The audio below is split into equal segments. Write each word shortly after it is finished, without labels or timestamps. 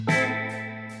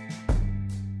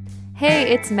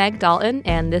Hey, it's Meg Dalton,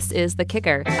 and this is The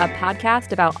Kicker, a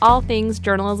podcast about all things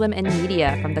journalism and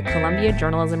media from the Columbia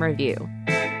Journalism Review.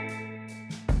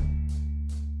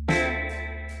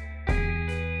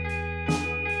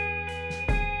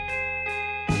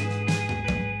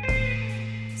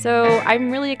 So I'm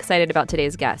really excited about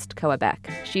today's guest, Koa Beck.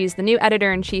 She's the new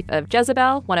editor-in-chief of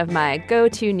Jezebel, one of my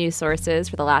go-to news sources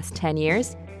for the last 10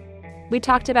 years. We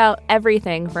talked about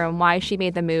everything from why she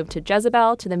made the move to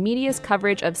Jezebel to the media's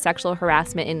coverage of sexual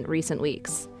harassment in recent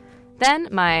weeks. Then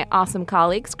my awesome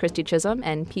colleagues, Christy Chisholm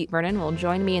and Pete Vernon, will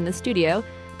join me in the studio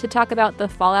to talk about the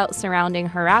fallout surrounding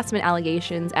harassment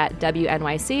allegations at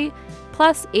WNYC,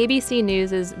 plus ABC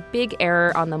News' big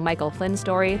error on the Michael Flynn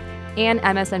story, and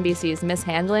MSNBC's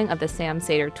mishandling of the Sam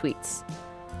Seder tweets.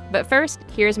 But first,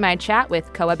 here's my chat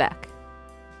with Koa Beck.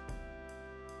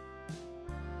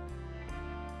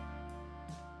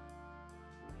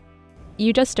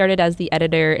 You just started as the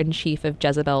editor-in-chief of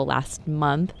Jezebel last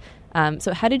month.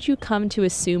 So how did you come to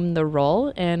assume the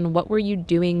role, and what were you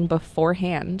doing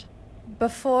beforehand?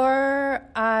 Before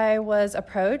I was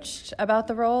approached about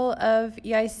the role of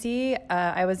EIC,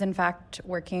 I was in fact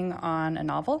working on a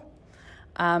novel.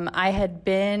 I had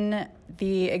been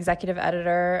the executive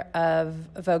editor of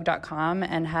Vogue.com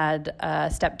and had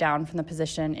stepped down from the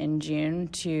position in June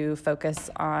to focus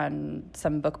on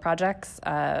some book projects.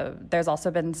 There's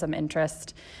also been some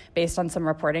interest based on some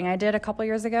reporting I did a couple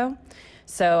years ago.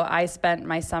 So I spent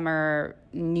my summer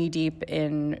knee-deep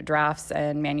in drafts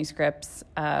and manuscripts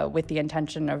with the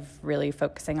intention of really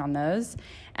focusing on those.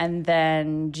 And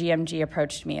then GMG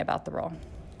approached me about the role.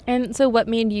 And so what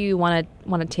made you want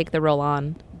to take the role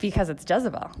on? Because it's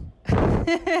Jezebel.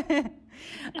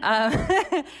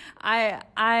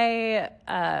 I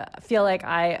feel like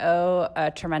I owe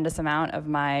a tremendous amount of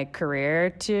my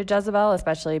career to Jezebel,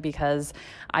 especially because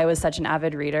I was such an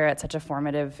avid reader at such a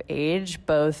formative age,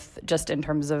 both just in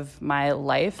terms of my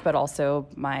life, but also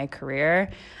my career.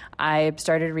 I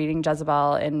started reading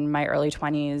Jezebel in my early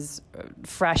 20s,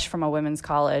 fresh from a women's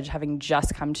college, having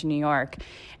just come to New York.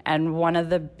 And one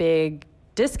of the big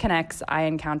disconnects I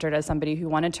encountered as somebody who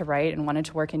wanted to write and wanted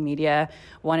to work in media,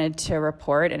 wanted to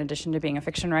report in addition to being a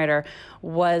fiction writer,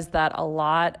 was that a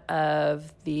lot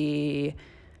of the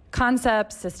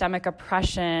concepts, systemic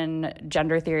oppression,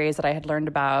 gender theories that I had learned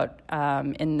about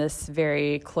in this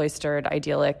very cloistered,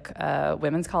 idyllic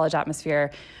women's college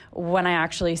atmosphere, when I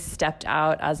actually stepped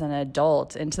out as an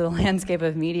adult into the landscape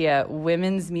of media,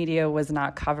 women's media was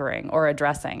not covering or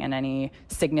addressing in any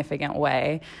significant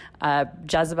way.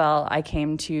 Jezebel, I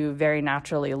came to very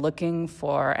naturally looking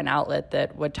for an outlet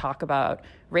that would talk about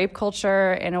rape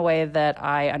culture in a way that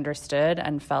I understood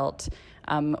and felt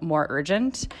more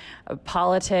urgent.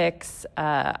 Politics,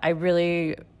 I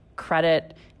really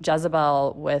credit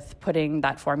Jezebel with putting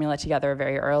that formula together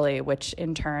very early, which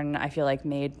in turn I feel like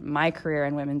made my career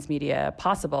in women's media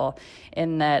possible,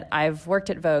 in that I've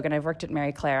worked at Vogue and I've worked at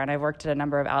Marie Claire and I've worked at a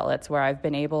number of outlets where I've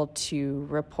been able to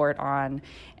report on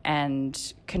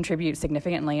and contribute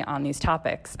significantly on these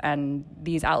topics. And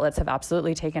these outlets have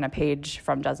absolutely taken a page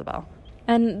from Jezebel.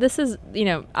 And this is,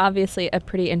 obviously a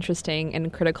pretty interesting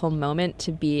and critical moment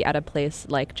to be at a place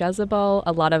like Jezebel.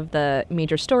 A lot of the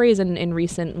major stories in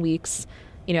recent weeks,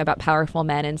 about powerful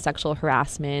men and sexual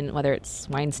harassment, whether it's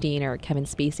Weinstein or Kevin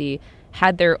Spacey,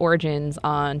 had their origins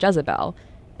on Jezebel.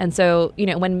 And so,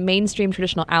 when mainstream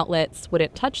traditional outlets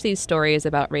wouldn't touch these stories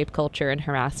about rape culture and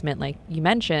harassment, like you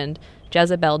mentioned,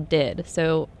 Jezebel did.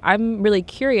 So I'm really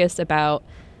curious about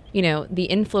the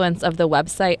influence of the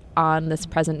website on this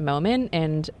present moment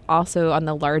and also on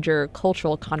the larger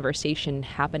cultural conversation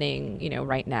happening,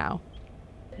 right now.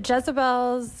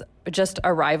 Jezebel's just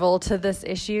arrival to this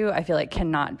issue, I feel like,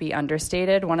 cannot be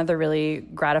understated. One of the really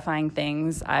gratifying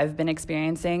things I've been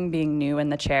experiencing being new in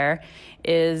the chair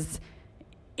is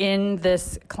in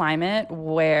this climate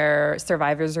where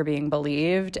survivors are being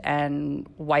believed and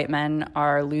white men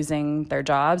are losing their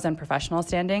jobs and professional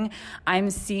standing, I'm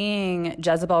seeing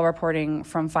Jezebel reporting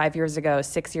from 5 years ago,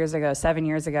 6 years ago, 7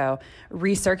 years ago,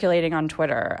 recirculating on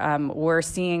Twitter. We're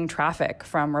seeing traffic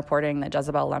from reporting that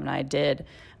Jezebel alumni did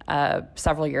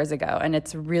several years ago. And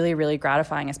it's really, really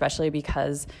gratifying, especially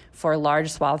because for large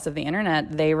swaths of the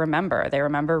internet, they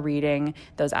remember reading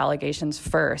those allegations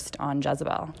first on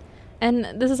Jezebel.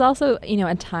 And this is also,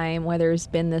 a time where there's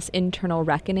been this internal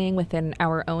reckoning within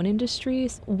our own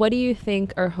industries. What do you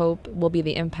think or hope will be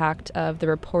the impact of the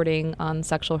reporting on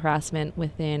sexual harassment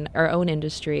within our own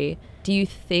industry? Do you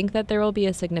think that there will be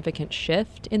a significant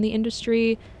shift in the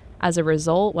industry as a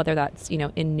result, whether that's,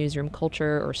 in newsroom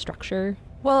culture or structure?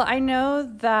 Well, I know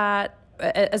that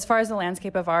as far as the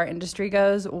landscape of our industry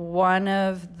goes, one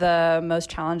of the most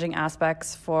challenging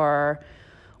aspects for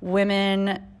women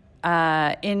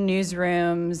in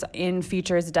newsrooms, in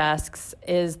features desks,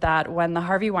 is that when the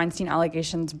Harvey Weinstein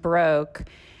allegations broke,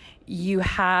 you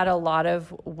had a lot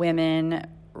of women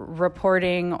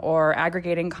reporting or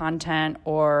aggregating content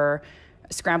or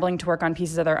scrambling to work on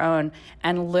pieces of their own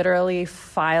and literally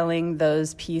filing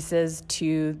those pieces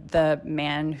to the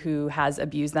man who has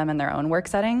abused them in their own work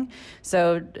setting.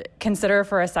 So consider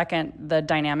for a second the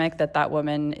dynamic that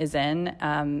woman is in.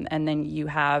 And then you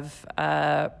have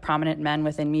prominent men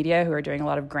within media who are doing a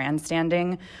lot of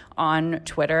grandstanding on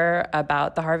Twitter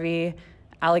about the Harvey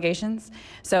allegations.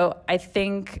 So I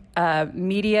think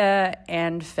media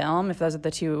and film, if those are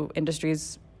the two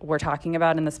industries we're talking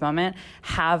about in this moment,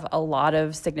 have a lot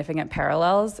of significant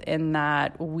parallels in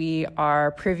that we are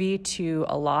privy to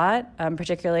a lot,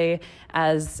 particularly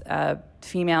as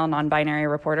female non-binary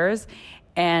reporters.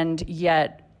 And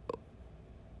yet,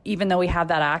 even though we have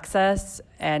that access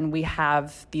and we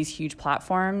have these huge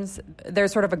platforms,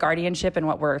 there's sort of a guardianship in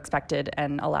what we're expected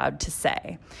and allowed to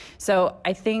say. So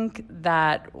I think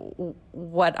that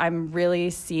what I'm really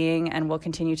seeing and will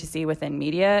continue to see within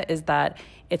media is that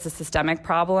it's a systemic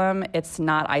problem. It's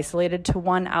not isolated to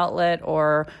one outlet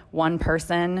or one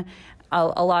person.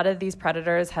 A lot of these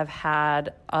predators have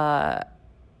had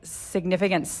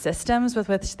significant systems with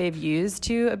which they've used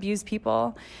to abuse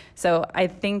people. So I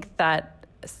think that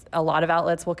a lot of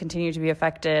outlets will continue to be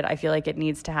affected. I feel like it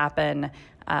needs to happen.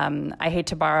 I hate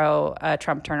to borrow a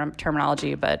Trump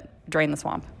terminology, but drain the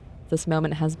swamp. This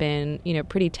moment has been,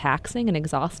 pretty taxing and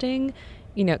exhausting,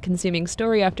 consuming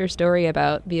story after story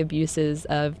about the abuses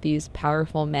of these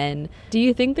powerful men. Do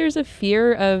you think there's a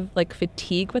fear of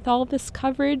fatigue with all of this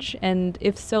coverage? And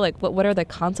if so, what are the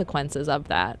consequences of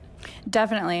that?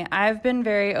 Definitely. I've been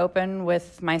very open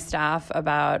with my staff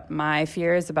about my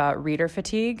fears about reader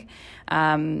fatigue,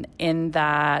 in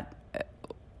that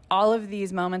all of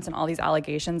these moments and all these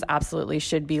allegations absolutely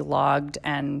should be logged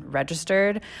and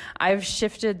registered. I've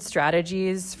shifted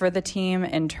strategies for the team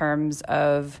in terms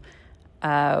of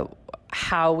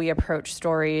how we approach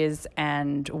stories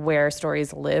and where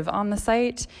stories live on the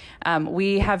site.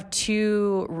 We have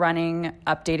 2 running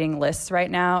updating lists right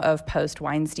now of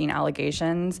post-Weinstein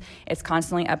allegations. It's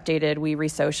constantly updated. We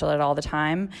resocial it all the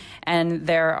time. And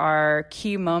there are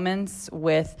key moments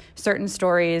with certain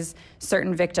stories,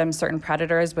 certain victims, certain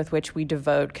predators with which we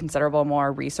devote considerable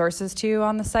more resources to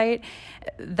on the site.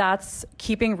 That's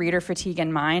keeping reader fatigue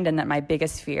in mind, and that my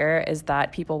biggest fear is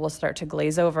that people will start to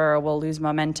glaze over, will lose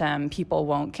momentum, people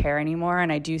won't care anymore.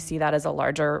 And I do see that as a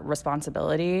larger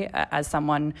responsibility as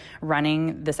someone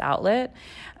running this outlet.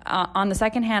 On the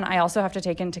second hand, I also have to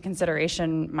take into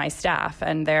consideration my staff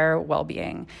and their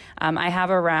well-being. I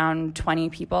have around 20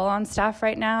 people on staff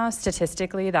right now.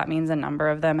 Statistically, that means a number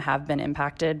of them have been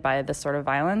impacted by this sort of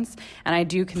violence. And I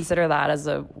do consider that as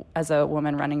a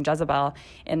woman running Jezebel,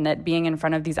 in that being in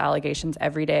front of these allegations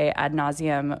every day ad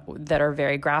nauseum that are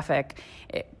very graphic,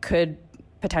 it could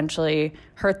potentially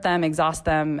hurt them, exhaust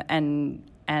them,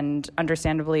 and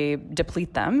understandably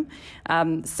deplete them.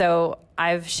 So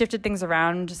I've shifted things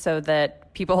around so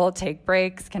that people take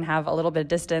breaks, can have a little bit of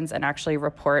distance, and actually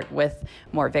report with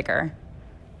more vigor.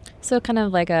 So kind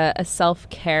of like a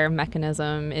self-care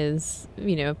mechanism is,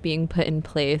 being put in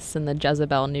place in the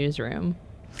Jezebel newsroom.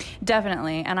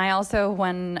 Definitely. And I also,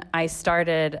 when I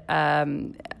started,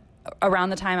 around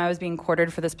the time I was being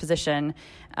courted for this position,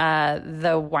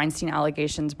 the Weinstein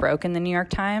allegations broke in the New York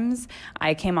Times.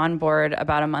 I came on board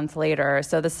about a month later,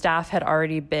 so the staff had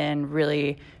already been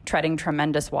really treading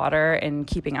tremendous water in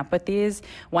keeping up with these.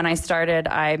 When I started,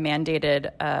 I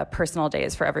mandated personal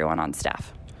days for everyone on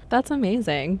staff. That's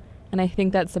amazing. And I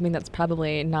think that's something that's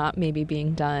probably not maybe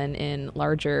being done in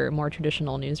larger, more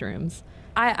traditional newsrooms.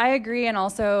 I agree, and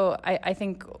also I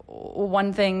think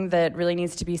one thing that really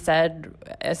needs to be said,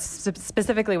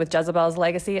 specifically with Jezebel's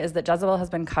legacy, is that Jezebel has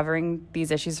been covering these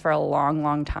issues for a long,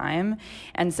 long time.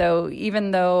 And so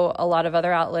even though a lot of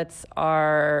other outlets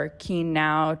are keen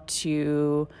now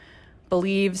to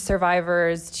believe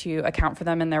survivors, to account for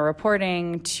them in their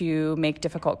reporting, to make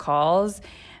difficult calls,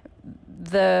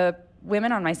 the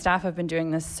women on my staff have been doing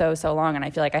this so long, and I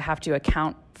feel like I have to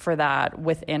account for that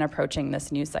within approaching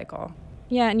this news cycle.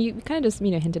 Yeah, and you kind of just,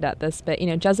 hinted at this, but,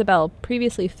 Jezebel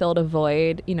previously filled a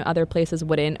void, other places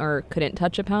wouldn't or couldn't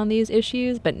touch upon these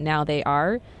issues, but now they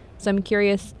are. So I'm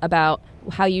curious about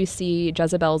how you see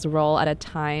Jezebel's role at a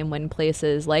time when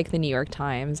places like the New York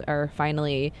Times are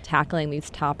finally tackling these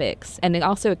topics and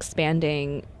also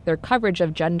expanding their coverage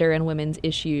of gender and women's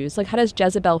issues. How does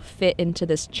Jezebel fit into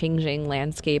this changing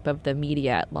landscape of the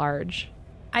media at large?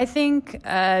 I think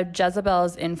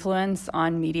Jezebel's influence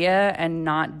on media, and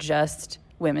not just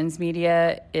women's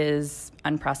media is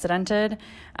unprecedented.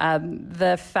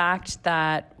 The fact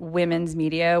that women's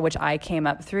media, which I came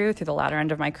up through the latter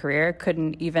end of my career,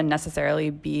 couldn't even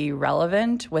necessarily be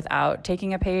relevant without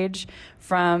taking a page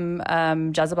from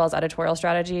Jezebel's editorial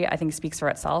strategy, I think speaks for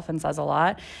itself and says a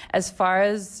lot. As far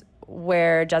as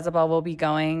where Jezebel will be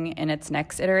going in its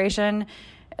next iteration,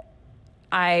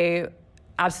 I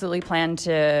absolutely plan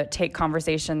to take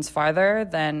conversations farther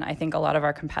than I think a lot of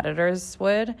our competitors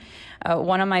would.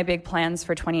 One of my big plans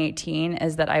for 2018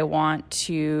 is that I want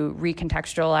to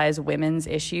recontextualize women's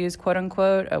issues, quote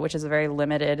unquote, which is a very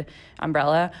limited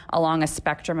umbrella, along a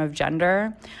spectrum of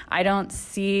gender. I don't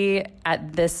see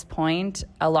at this point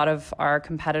a lot of our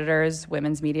competitors,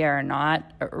 women's media are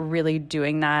not, really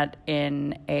doing that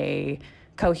in a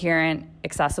coherent,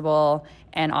 accessible,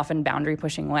 and often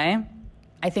boundary-pushing way.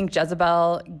 I think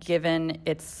Jezebel, given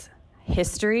its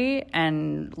history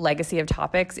and legacy of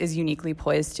topics, is uniquely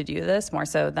poised to do this, more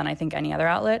so than I think any other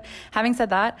outlet. Having said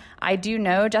that, I do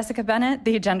know Jessica Bennett,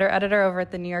 the gender editor over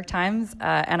at the New York Times,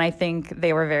 and I think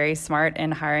they were very smart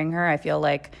in hiring her. I feel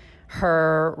like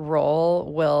her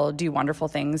role will do wonderful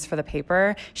things for the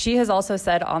paper. She has also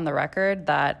said on the record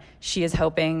that she is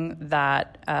hoping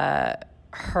that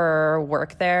her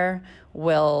work there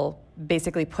will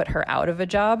basically put her out of a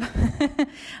job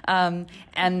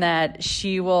and that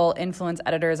she will influence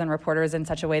editors and reporters in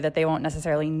such a way that they won't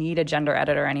necessarily need a gender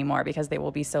editor anymore because they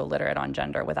will be so literate on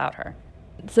gender without her.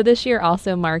 So this year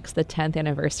also marks the 10th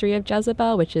anniversary of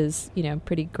Jezebel, which is,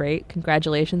 pretty great.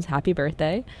 Congratulations. Happy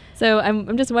birthday. So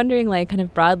I'm just wondering, kind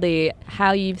of broadly,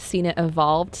 how you've seen it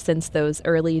evolved since those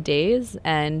early days.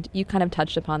 And you kind of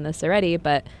touched upon this already,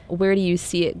 but where do you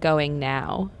see it going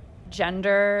now?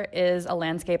 Gender is a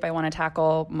landscape I want to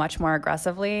tackle much more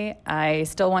aggressively. I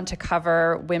still want to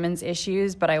cover women's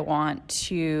issues, but I want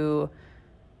to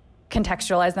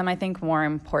contextualize them, I think, more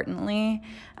importantly.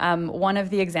 One of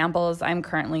the examples I'm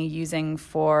currently using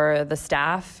for the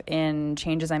staff in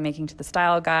changes I'm making to the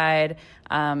style guide,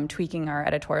 tweaking our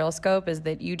editorial scope, is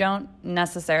that you don't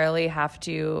necessarily have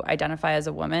to identify as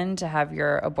a woman to have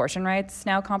your abortion rights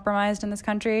now compromised in this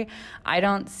country. I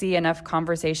don't see enough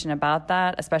conversation about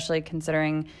that, especially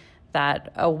considering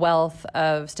that a wealth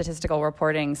of statistical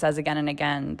reporting says again and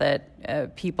again that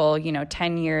people,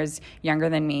 10 years younger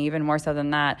than me, even more so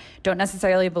than that, don't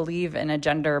necessarily believe in a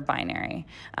gender binary.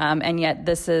 And yet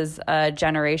this is a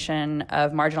generation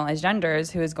of marginalized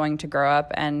genders who is going to grow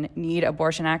up and need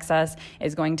abortion access,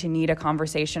 is going to need a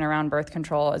conversation around birth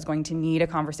control, is going to need a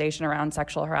conversation around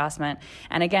sexual harassment.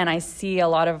 And again, I see a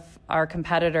lot of our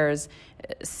competitors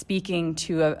speaking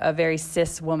to a very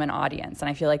cis woman audience, and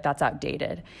I feel like that's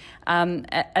outdated.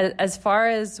 As far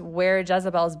as where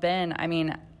Jezebel's been,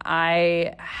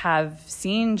 I have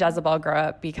seen Jezebel grow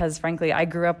up because, frankly, I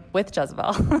grew up with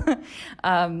Jezebel.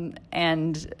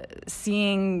 And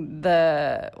seeing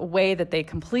the way that they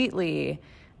completely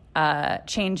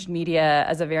changed media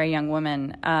as a very young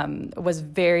woman was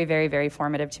very, very, very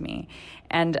formative to me.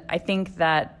 And I think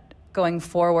that going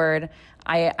forward,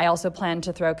 I also plan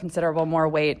to throw considerable more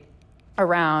weight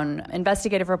around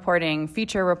investigative reporting,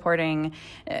 feature reporting.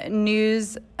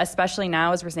 News, especially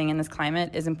now as we're seeing in this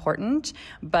climate, is important,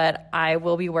 but I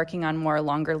will be working on more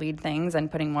longer lead things and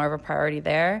putting more of a priority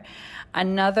there.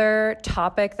 Another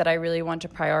topic that I really want to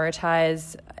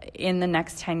prioritize in the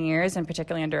next 10 years, and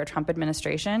particularly under a Trump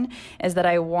administration, is that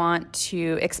I want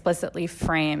to explicitly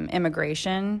frame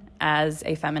immigration as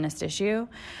a feminist issue.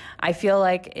 I feel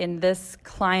like in this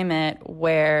climate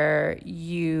where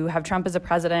you have Trump as a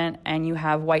president and you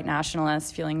have white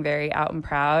nationalists feeling very out and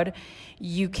proud,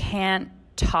 you can't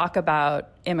talk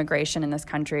about immigration in this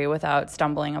country without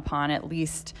stumbling upon at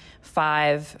least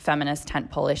 5 feminist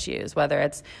tentpole issues, whether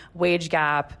it's wage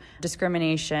gap,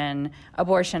 discrimination,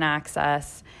 abortion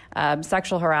access,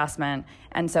 sexual harassment.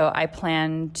 And so I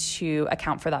plan to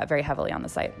account for that very heavily on the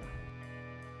site.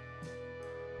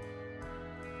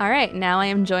 All right, now I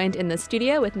am joined in the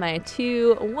studio with my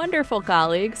 2 wonderful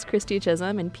colleagues, Christy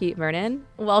Chisholm and Pete Vernon.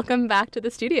 Welcome back to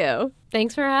the studio.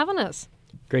 Thanks for having us.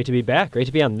 Great to be back. Great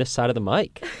to be on this side of the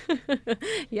mic.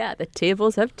 Yeah, the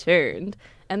tables have turned.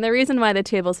 And the reason why the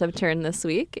tables have turned this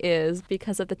week is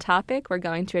because of the topic we're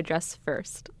going to address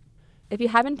first. If you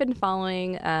haven't been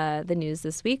following the news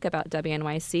this week about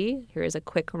WNYC, here is a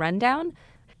quick rundown.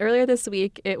 Earlier this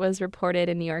week, it was reported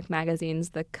in New York Magazine's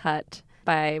The Cut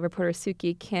by reporter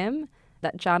Suki Kim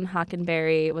that John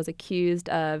Hockenberry was accused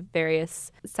of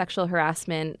various sexual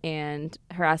harassment and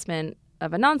harassment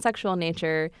of a non-sexual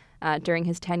nature during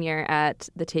his tenure at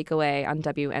The Takeaway on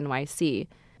WNYC.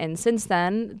 And since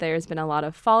then, there's been a lot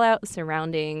of fallout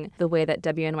surrounding the way that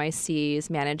WNYC's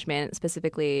management,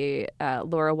 specifically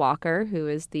Laura Walker, who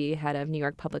is the head of New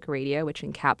York Public Radio, which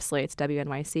encapsulates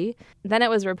WNYC. Then it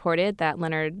was reported that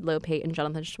Leonard Lopate and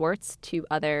Jonathan Schwartz, two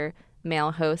other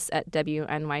male hosts at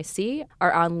WNYC,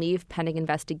 are on leave pending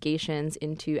investigations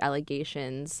into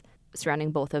allegations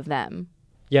surrounding both of them.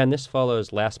 Yeah, and this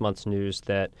follows last month's news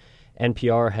that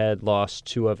NPR had lost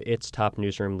two of its top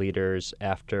newsroom leaders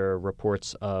after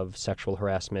reports of sexual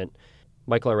harassment.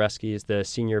 Michael Oresky is the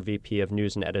senior VP of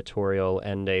News and Editorial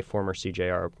and a former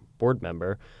CJR board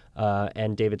member,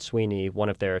 and David Sweeney, one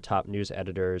of their top news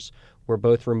editors, were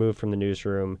both removed from the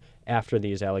newsroom after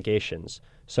these allegations.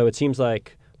 So it seems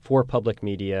like for public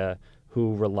media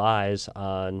who relies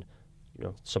on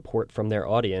support from their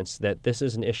audience, that this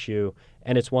is an issue,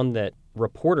 and it's one that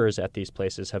reporters at these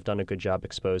places have done a good job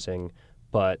exposing,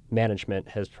 but management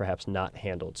has perhaps not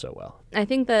handled so well. I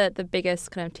think the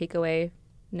biggest kind of takeaway,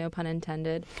 no pun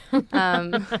intended,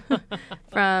 from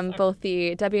both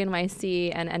the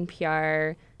WNYC and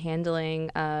NPR handling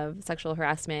of sexual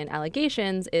harassment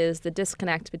allegations is the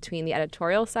disconnect between the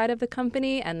editorial side of the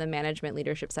company and the management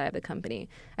leadership side of the company.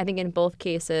 I think in both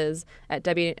cases at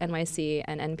WNYC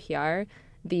and NPR,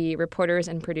 the reporters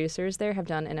and producers there have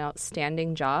done an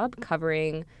outstanding job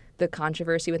covering the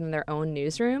controversy within their own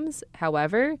newsrooms.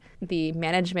 However, the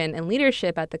management and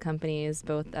leadership at the companies,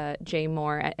 both Jay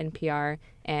Moore at NPR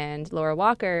and Laura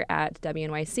Walker at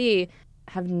WNYC,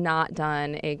 have not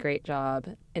done a great job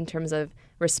in terms of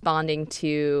responding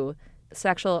to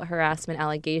sexual harassment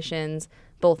allegations,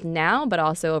 both now but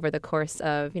also over the course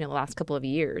of the last couple of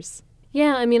years.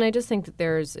 Yeah, I just think that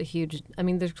there's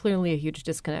clearly a huge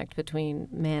disconnect between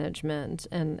management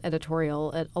and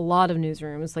editorial at a lot of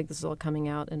newsrooms. Like, this is all coming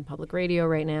out in public radio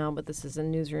right now, but this is in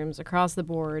newsrooms across the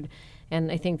board. And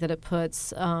I think that it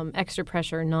puts extra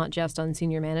pressure not just on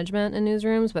senior management in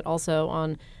newsrooms, but also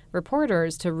on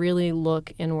reporters to really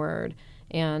look inward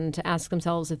and to ask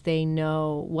themselves if they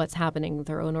know what's happening with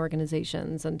their own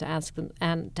organizations, and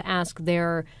to ask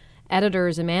their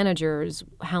editors and managers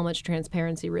how much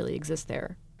transparency really exists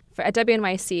there. At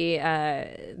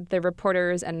WNYC, the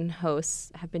reporters and hosts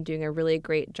have been doing a really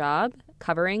great job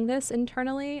covering this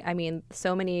internally.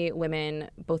 So many women,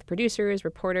 both producers,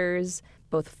 reporters,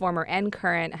 both former and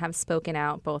current, have spoken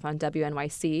out both on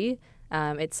WNYC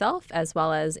itself as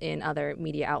well as in other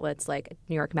media outlets like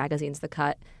New York Magazine's The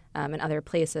Cut, and other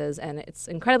places. And it's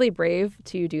incredibly brave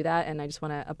to do that. And I just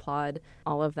want to applaud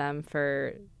all of them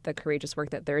for the courageous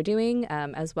work that they're doing,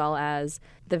 as well as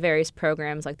the various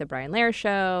programs like The Brian Lehrer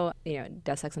Show,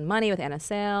 Death, Sex, and Money with Anna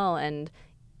Sale. And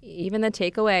even The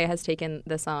Takeaway has taken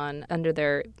this on under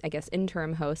their,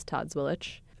 interim host, Todd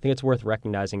Zwilich. I think it's worth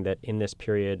recognizing that in this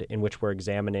period in which we're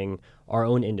examining our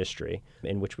own industry,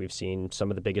 in which we've seen some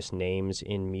of the biggest names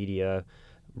in media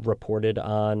reported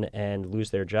on and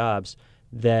lose their jobs,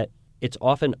 that it's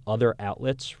often other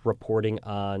outlets reporting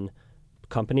on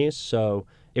companies. So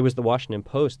it was the Washington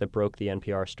Post that broke the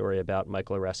NPR story about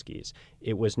Michael Oresky's.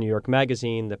 It was New York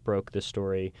Magazine that broke the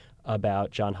story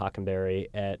about John Hockenberry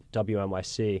at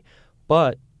WNYC.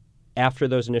 But after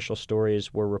those initial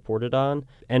stories were reported on,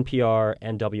 NPR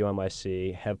and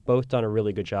WNYC have both done a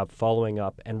really good job following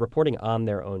up and reporting on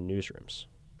their own newsrooms.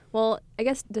 Well, I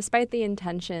guess despite the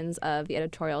intentions of the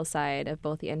editorial side of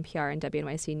both the NPR and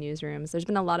WNYC newsrooms, there's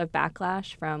been a lot of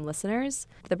backlash from listeners.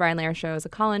 The Brian Lehrer Show is a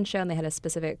call-in show, and they had a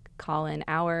specific call-in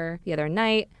hour the other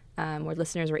night where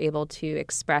listeners were able to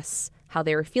express how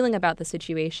they were feeling about the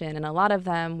situation. And a lot of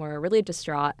them were really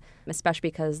distraught, especially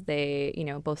because they,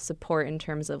 both support in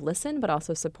terms of listen, but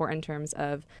also support in terms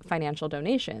of financial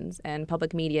donations. And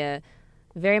public media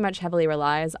very much heavily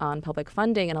relies on public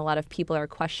funding, and a lot of people are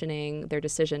questioning their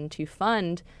decision to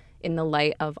fund in the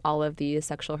light of all of these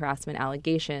sexual harassment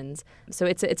allegations. So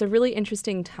it's a really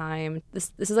interesting time.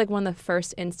 This is like one of the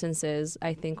first instances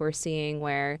I think we're seeing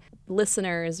where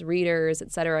listeners, readers,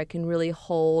 et cetera, can really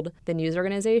hold the news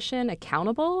organization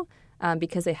accountable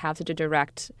because they have such a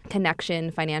direct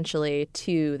connection financially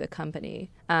to the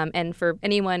company. And for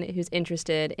anyone who's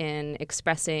interested in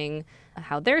expressing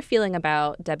how they're feeling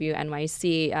about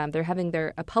WNYC, they're having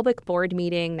a public board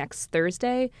meeting next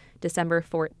Thursday, December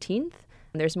 14th.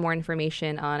 There's more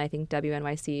information on, I think,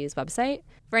 WNYC's website.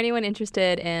 For anyone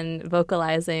interested in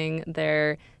vocalizing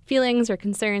their feelings or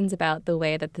concerns about the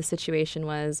way that the situation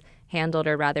was handled,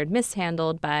 or rather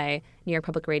mishandled, by New York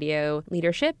Public Radio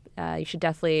leadership, you should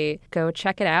definitely go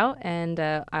check it out, and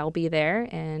I'll be there.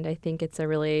 And I think it's a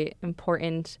really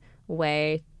important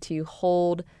way to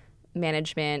hold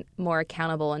management more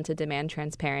accountable and to demand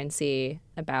transparency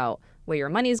about where your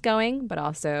money's going, but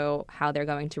also how they're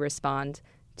going to respond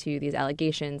to these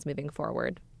allegations moving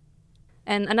forward.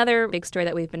 And another big story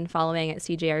that we've been following at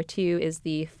CJR2 is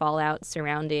the fallout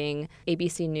surrounding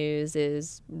ABC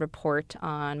News' report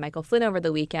on Michael Flynn over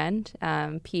the weekend.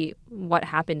 Pete, what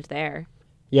happened there?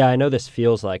 Yeah, I know this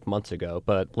feels like months ago,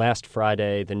 but last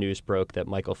Friday, the news broke that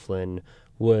Michael Flynn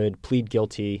would plead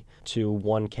guilty to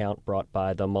one count brought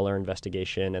by the Mueller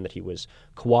investigation and that he was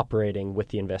cooperating with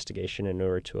the investigation in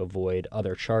order to avoid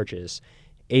other charges.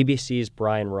 ABC's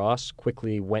Brian Ross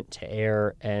quickly went to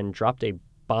air and dropped a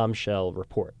bombshell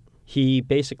report. He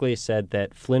basically said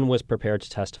that Flynn was prepared to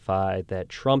testify that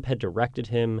Trump had directed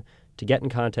him to get in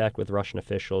contact with Russian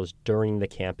officials during the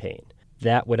campaign.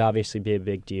 That would obviously be a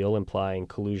big deal, implying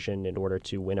collusion in order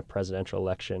to win a presidential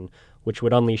election, which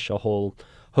would unleash a whole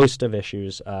host of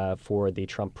issues for the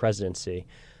Trump presidency.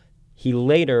 He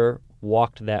later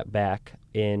walked that back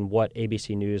in what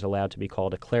ABC News allowed to be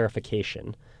called a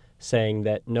clarification, saying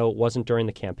that no, it wasn't during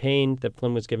the campaign that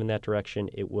Flynn was given that direction.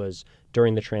 It was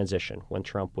during the transition when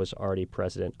Trump was already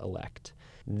president-elect.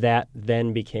 That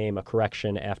then became a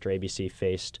correction after ABC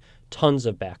faced tons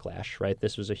of backlash, right?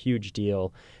 This was a huge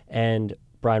deal, and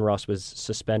Brian Ross was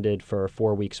suspended for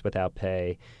 4 weeks without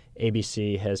pay.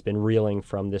 ABC has been reeling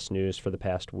from this news for the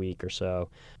past week or so.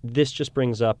 This just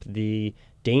brings up the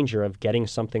danger of getting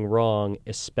something wrong,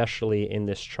 especially in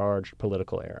this charged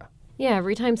political era. Yeah,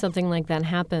 every time something like that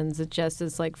happens, it just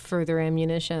is like further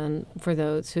ammunition for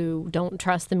those who don't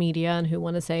trust the media and who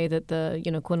want to say that the,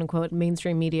 quote unquote,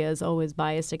 mainstream media is always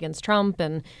biased against Trump.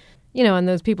 And, and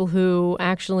those people who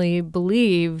actually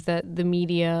believe that the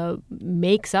media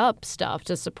makes up stuff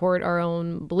to support our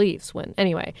own beliefs.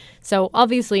 So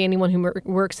obviously anyone who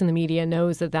works in the media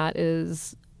knows that that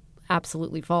is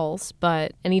absolutely false.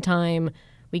 But anytime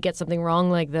we get something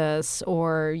wrong like this,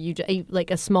 or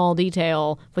like a small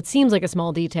detail, what seems like a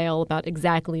small detail about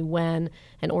exactly when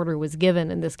an order was given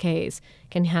in this case,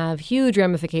 can have huge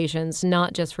ramifications,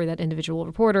 not just for that individual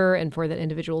reporter and for that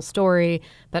individual story,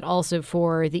 but also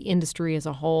for the industry as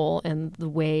a whole and the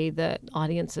way that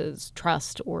audiences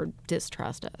trust or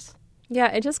distrust us. Yeah,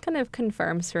 it just kind of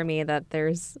confirms for me that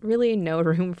there's really no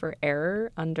room for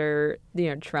error under,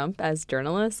 Trump as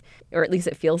journalists, or at least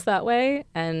it feels that way.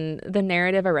 And the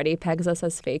narrative already pegs us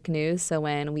as fake news. So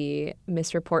when we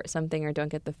misreport something or don't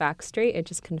get the facts straight, it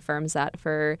just confirms that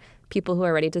for people who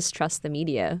already distrust the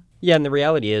media. Yeah, and the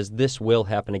reality is this will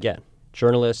happen again.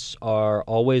 Journalists are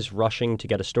always rushing to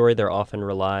get a story. They're often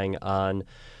relying on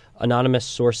anonymous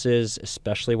sources,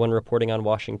 especially when reporting on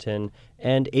Washington,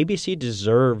 and ABC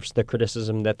deserves the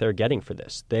criticism that they're getting for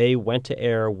this. They went to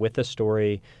air with a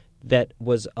story that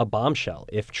was a bombshell,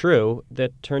 if true,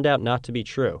 that turned out not to be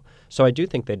true. So I do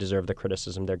think they deserve the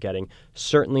criticism they're getting.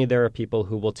 Certainly there are people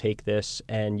who will take this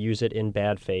and use it in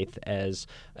bad faith as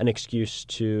an excuse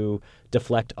to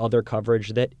deflect other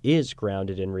coverage that is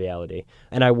grounded in reality.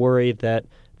 And I worry that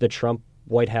the Trump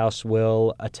White House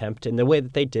will attempt, in the way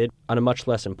that they did on a much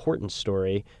less important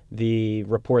story, the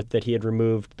report that he had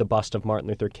removed the bust of Martin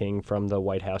Luther King from the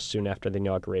White House soon after the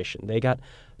inauguration. They got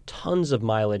tons of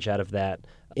mileage out of that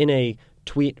in a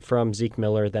tweet from Zeke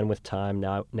Miller, then with Time,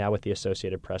 now with the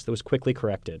Associated Press, that was quickly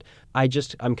corrected.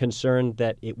 I'm concerned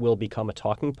that it will become a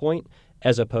talking point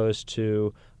as opposed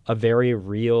to a very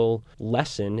real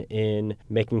lesson in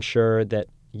making sure that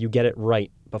you get it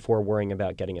right before worrying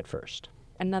about getting it first.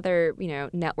 Another,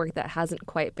 network that hasn't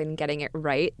quite been getting it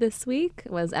right this week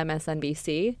was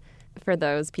MSNBC. For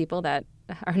those people that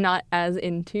are not as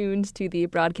in tuned to the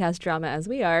broadcast drama as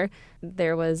we are,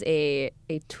 there was a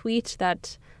tweet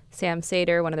that Sam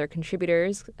Sater, one of their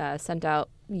contributors, sent out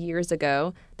years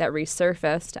ago that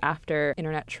resurfaced after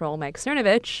internet troll Mike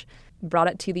Cernovich brought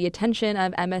it to the attention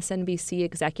of MSNBC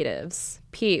executives.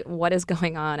 Pete, what is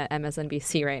going on at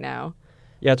MSNBC right now?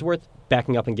 Yeah, it's worth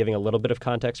backing up and giving a little bit of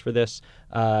context for this.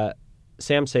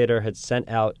 Sam Sater had sent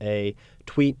out a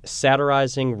tweet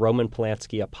satirizing Roman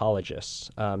Polanski apologists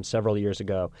several years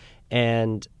ago.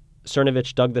 And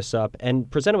Cernovich dug this up and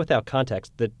presented without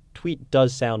context. The tweet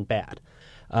does sound bad.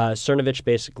 Cernovich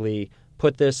basically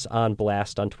put this on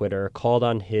blast on Twitter, called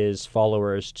on his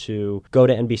followers to go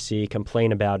to NBC,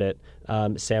 complain about it.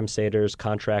 Sam Sater's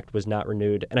contract was not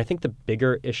renewed. And I think the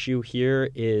bigger issue here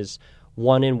is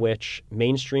one in which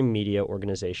mainstream media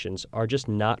organizations are just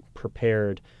not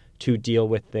prepared to deal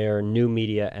with their new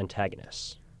media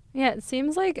antagonists. Yeah, it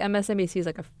seems like MSNBC is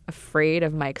afraid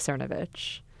of Mike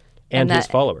Cernovich. And his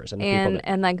followers.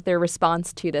 And their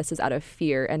response to this is out of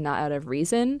fear and not out of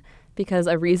reason, because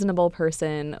a reasonable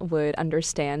person would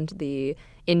understand the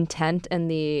intent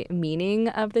and the meaning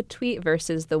of the tweet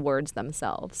versus the words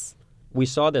themselves. We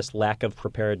saw this lack of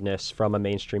preparedness from a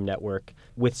mainstream network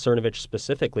with Cernovich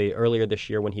specifically earlier this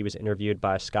year when he was interviewed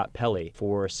by Scott Pelley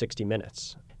for 60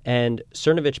 Minutes. And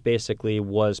Cernovich basically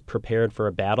was prepared for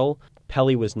a battle.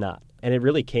 Pelley was not. And it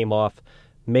really came off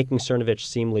making Cernovich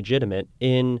seem legitimate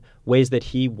in ways that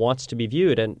he wants to be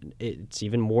viewed. And it's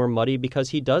even more muddy because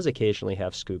he does occasionally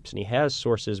have scoops and he has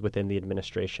sources within the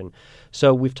administration.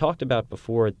 So we've talked about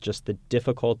before just the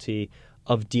difficulty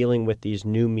of dealing with these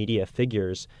new media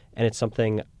figures, and it's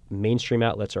something mainstream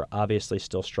outlets are obviously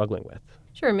still struggling with.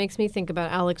 Sure, it makes me think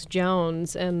about Alex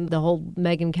Jones and the whole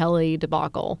Megyn Kelly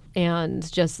debacle. And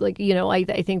just like,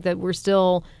 I think that we're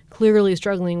still clearly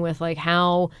struggling with like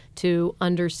how to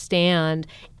understand,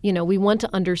 we want to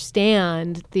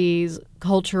understand these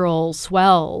cultural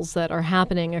swells that are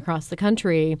happening across the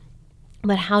country.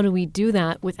 But how do we do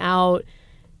that without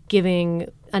giving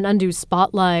an undue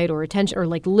spotlight or attention or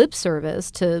like lip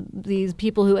service to these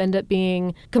people who end up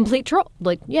being complete trolls?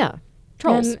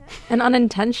 And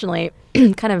unintentionally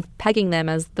kind of pegging them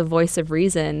as the voice of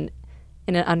reason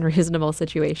in an unreasonable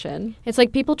situation. It's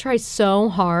like people try so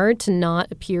hard to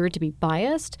not appear to be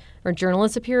biased, or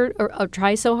journalists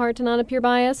try so hard to not appear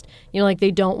biased. Like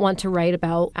they don't want to write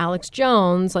about Alex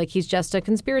Jones like he's just a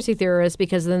conspiracy theorist,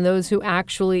 because then those who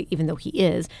actually, even though he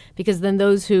is, because then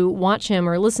those who watch him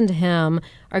or listen to him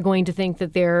are going to think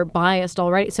that they're biased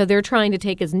already. So they're trying to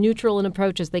take as neutral an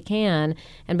approach as they can.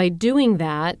 And by doing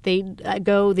that, they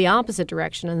go the opposite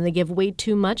direction and they give way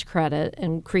too much credit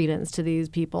and credence to these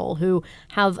people who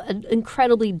have an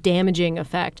incredibly damaging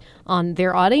effect on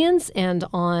their audience and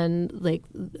on like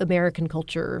American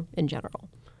culture in general.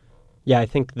 Yeah, I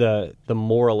think the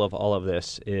moral of all of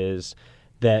this is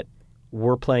that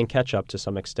we're playing catch up to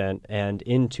some extent. And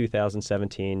in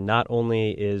 2017, not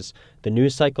only is the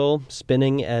news cycle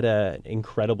spinning at an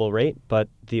incredible rate, but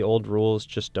the old rules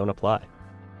just don't apply.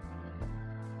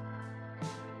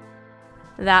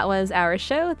 That was our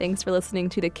show. Thanks for listening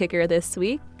to The Kicker this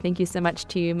week. Thank you so much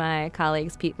to my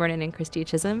colleagues Pete Vernon and Christy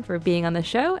Chisholm for being on the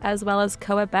show, as well as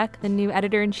Koa Beck, the new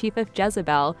editor-in-chief of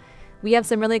Jezebel. We have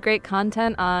some really great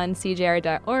content on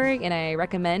cjr.org, and I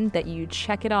recommend that you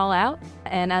check it all out.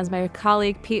 And as my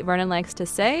colleague Pete Vernon likes to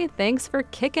say, thanks for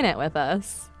kicking it with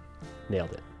us.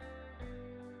 Nailed it.